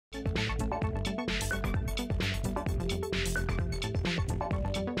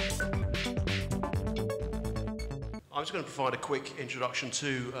I'm just going to provide a quick introduction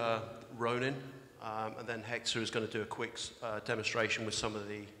to Ronin, and then Hector is going to do a quick demonstration with some of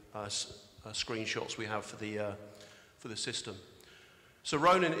the screenshots we have for the system. So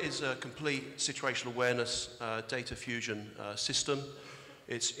Ronin is a complete situational awareness data fusion system.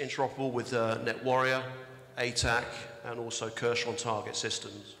 It's interoperable with NetWarrior, ATAC, and also Cursor on target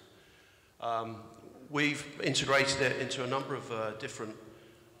systems. We've integrated it into a number of different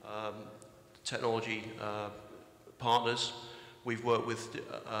technology partners. We've worked with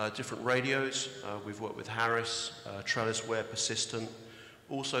different radios. We've worked with Harris, Trellisware, Persistent,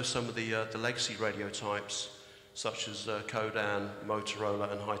 also some of the legacy radio types, such as Codan,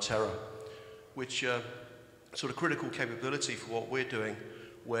 Motorola, and Hytera, which sort of critical capability for what we're doing,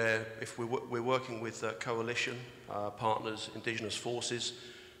 where if we're working with coalition partners, indigenous forces,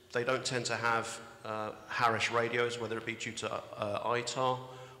 they don't tend to have Harris radios, whether it be due to ITAR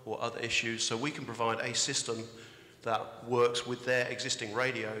or other issues. So we can provide a system that works with their existing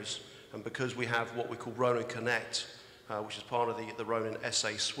radios, and because we have what we call Ronin Connect, which is part of the Ronin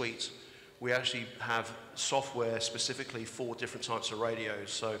SA suite, we actually have software specifically for different types of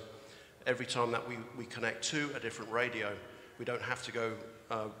radios. So every time that we connect to a different radio, we don't have to go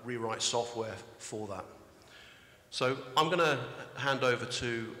rewrite software for that. So I'm going to hand over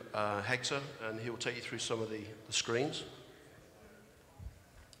to Hector, and he will take you through some of the screens.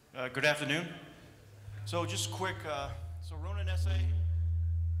 Good afternoon. So just quick, so Ronin SA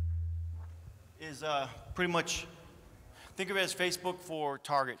is pretty much, think of it as Facebook for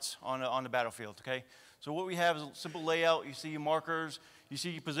targets on the battlefield, okay? So what we have is a simple layout. You see your markers, you see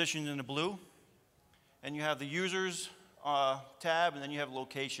your positions in the blue, and you have the users tab, and then you have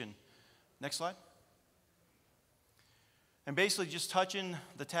location. Next slide. And basically just touching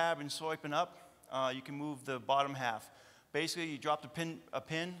the tab and swiping up, you can move the bottom half. Basically you drop a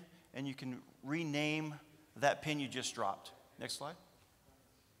pin, and you can rename that pin you just dropped. Next slide.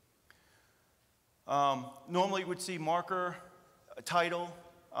 Normally you would see marker, a title,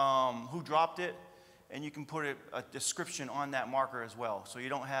 who dropped it, and you can put a description on that marker as well. So you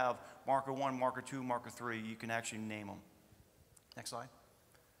don't have marker 1, marker 2, marker 3. You can actually name them. Next slide.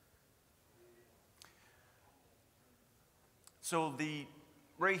 So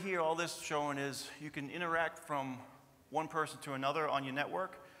right here, all this showing is you can interact from one person to another on your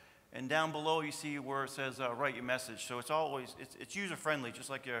network. And down below, you see where it says write your message. So it's user-friendly, just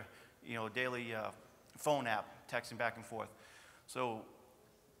like your daily phone app, texting back and forth. So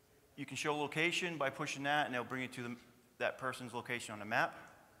you can show location by pushing that, and it'll bring you to that person's location on the map.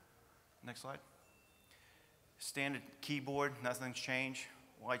 Next slide. Standard keyboard, nothing's changed.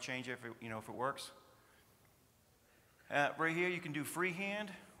 Why change it if it works? Right here, you can do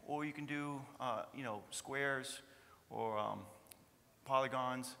freehand, or you can do squares or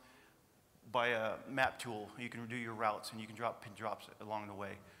polygons. By a map tool, you can do your routes, and you can drop pin drops along the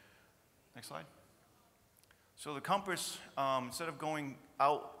way. Next slide. So the compass, instead of going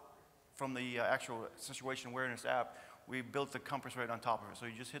out from the actual situation awareness app, we built the compass right on top of it. So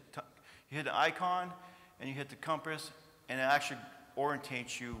you just hit the icon, and you hit the compass, and it actually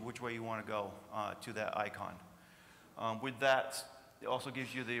orientates you which way you want to go to that icon. With that, it also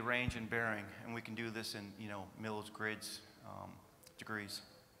gives you the range and bearing, and we can do this in mils, grids, degrees.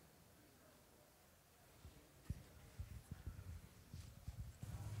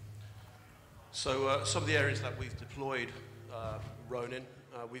 So some of the areas that we've deployed Ronin,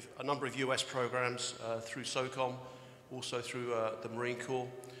 we've a number of US programs through SOCOM, also through the Marine Corps.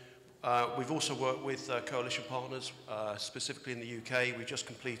 We've also worked with coalition partners, specifically in the UK. We just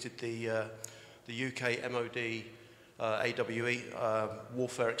completed the UK MOD AWE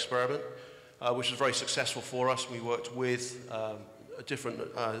warfare experiment, which was very successful for us. We worked with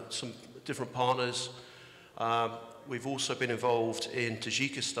some different partners. We've also been involved in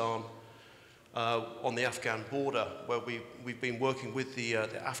Tajikistan on the Afghan border, where we've been working with the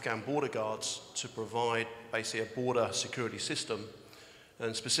Afghan border guards to provide basically a border security system,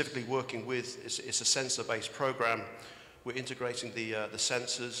 and specifically working with, it's a sensor-based program. We're integrating the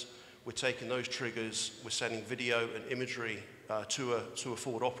sensors, we're taking those triggers, we're sending video and imagery to a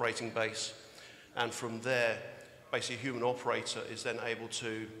forward operating base, and from there, basically a human operator is then able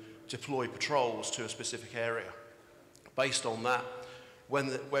to deploy patrols to a specific area. Based on that,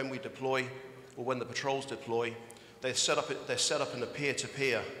 when we deploy, or when the patrols deploy, they're set up in a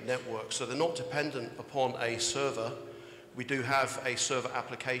peer-to-peer network, so they're not dependent upon a server. We do have a server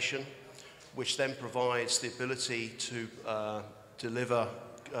application, which then provides the ability to deliver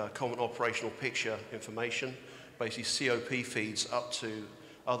common operational picture information, basically COP feeds up to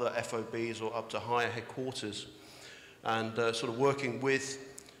other FOBs or up to higher headquarters, and sort of working with,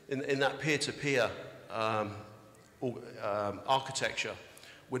 in that peer-to-peer architecture,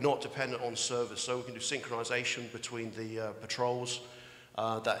 we're not dependent on servers, so we can do synchronization between the patrols,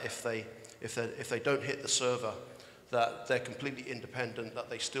 that if they don't hit the server, that they're completely independent, that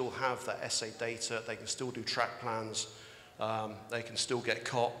they still have that SA data, they can still do track plans, they can still get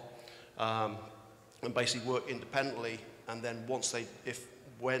caught, and basically work independently, and then once they,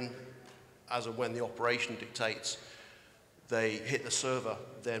 as and when the operation dictates, they hit the server,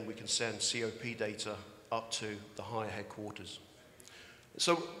 then we can send COP data up to the higher headquarters.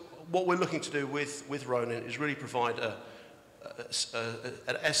 So what we're looking to do with Ronin is really provide an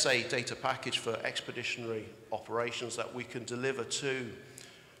SA data package for expeditionary operations that we can deliver to,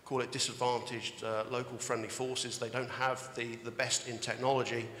 call it disadvantaged local friendly forces. They don't have the best in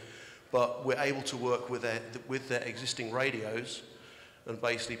technology, but we're able to work with their existing radios and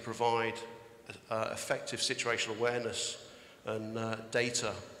basically provide effective situational awareness and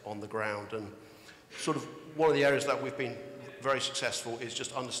data on the ground. And sort of one of the areas that we've been very successful is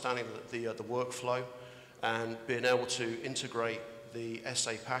just understanding the workflow and being able to integrate the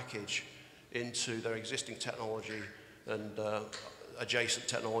SA package into their existing technology and adjacent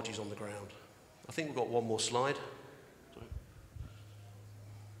technologies on the ground. I think we've got one more slide.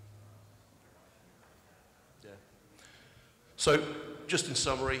 Yeah. So just in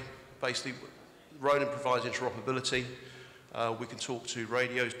summary, basically, Ronin provides interoperability. We can talk to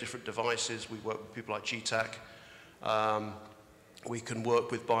radios, different devices. We work with people like GTAC. We can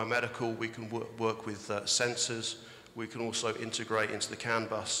work with biomedical. We can work with sensors. We can also integrate into the CAN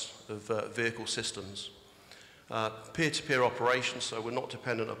bus of vehicle systems. Peer-to-peer operations, so we're not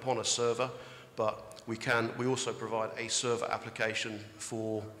dependent upon a server, but we also provide a server application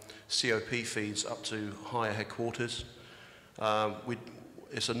for COP feeds up to higher headquarters.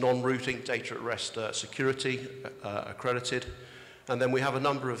 It's a non-routing data at rest security accredited. And then we have a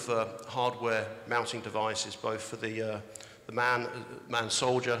number of hardware mounting devices, both for the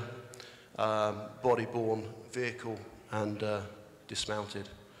man-soldier, body-borne vehicle, and dismounted.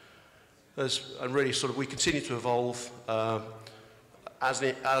 And really sort of we continue to evolve as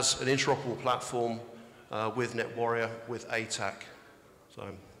an interoperable platform with NetWarrior, with ATAC. So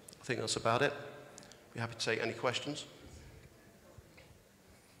I think that's about it. Be happy to take any questions.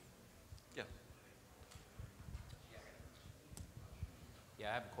 Yeah,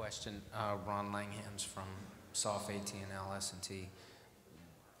 I have a question. Ron Langham's from SOFIC and S&T.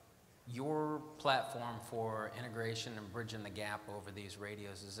 Your platform for integration and bridging the gap over these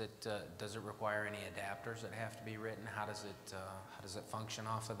radios, does it require any adapters that have to be written? How does it function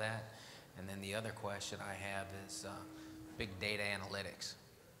off of that? And then the other question I have is big data analytics.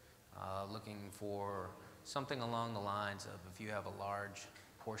 Looking for something along the lines of if you have a large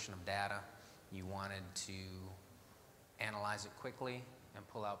portion of data, you wanted to analyze it quickly and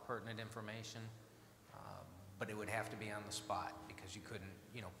pull out pertinent information, but it would have to be on the spot because you couldn't,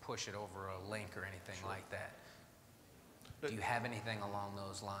 push it over a link or anything like that. Do you have anything along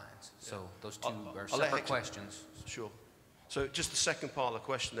those lines? Yeah. So those two are separate questions. Sure. So just the second part of the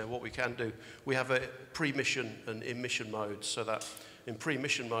question there, what we can do, we have a pre-mission and in-mission mode, so that in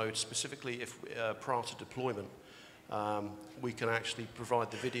pre-mission mode, specifically if prior to deployment, we can actually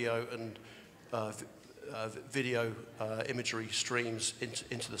provide the video and video imagery streams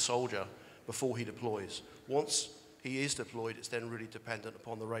into the soldier before he deploys. Once he is deployed, it's then really dependent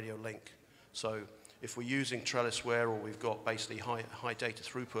upon the radio link. So if we're using trellisware or we've got basically high data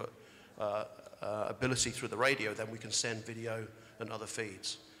throughput ability through the radio, then we can send video and other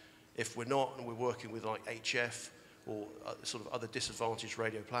feeds. If we're not, and we're working with like HF or sort of other disadvantaged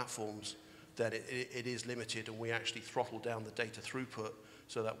radio platforms, then it is limited, and we actually throttle down the data throughput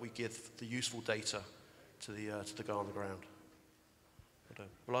so that we give the useful data to the guy on the ground.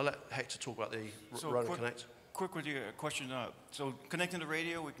 Well, I'll let Hector talk about the Ronin Connect. Quick with your question. So connecting the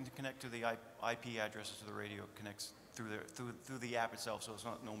radio, we can connect to the IP addresses to the radio. Connects through the app itself, so it's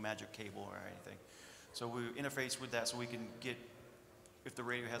not no magic cable or anything. So we interface with that, so we can get, if the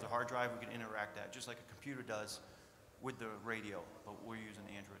radio has a hard drive, we can interact that just like a computer does with the radio, but we're using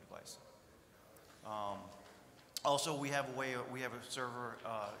an Android device. Also, we have a server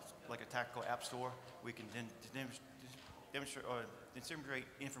like a tactical app store. We can demonstrate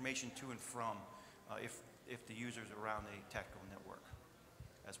information to and from if the user's around a tactical network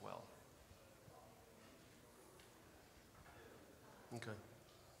as well. Okay.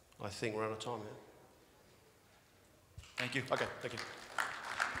 I think we're out of time here. Thank you. Okay, thank you.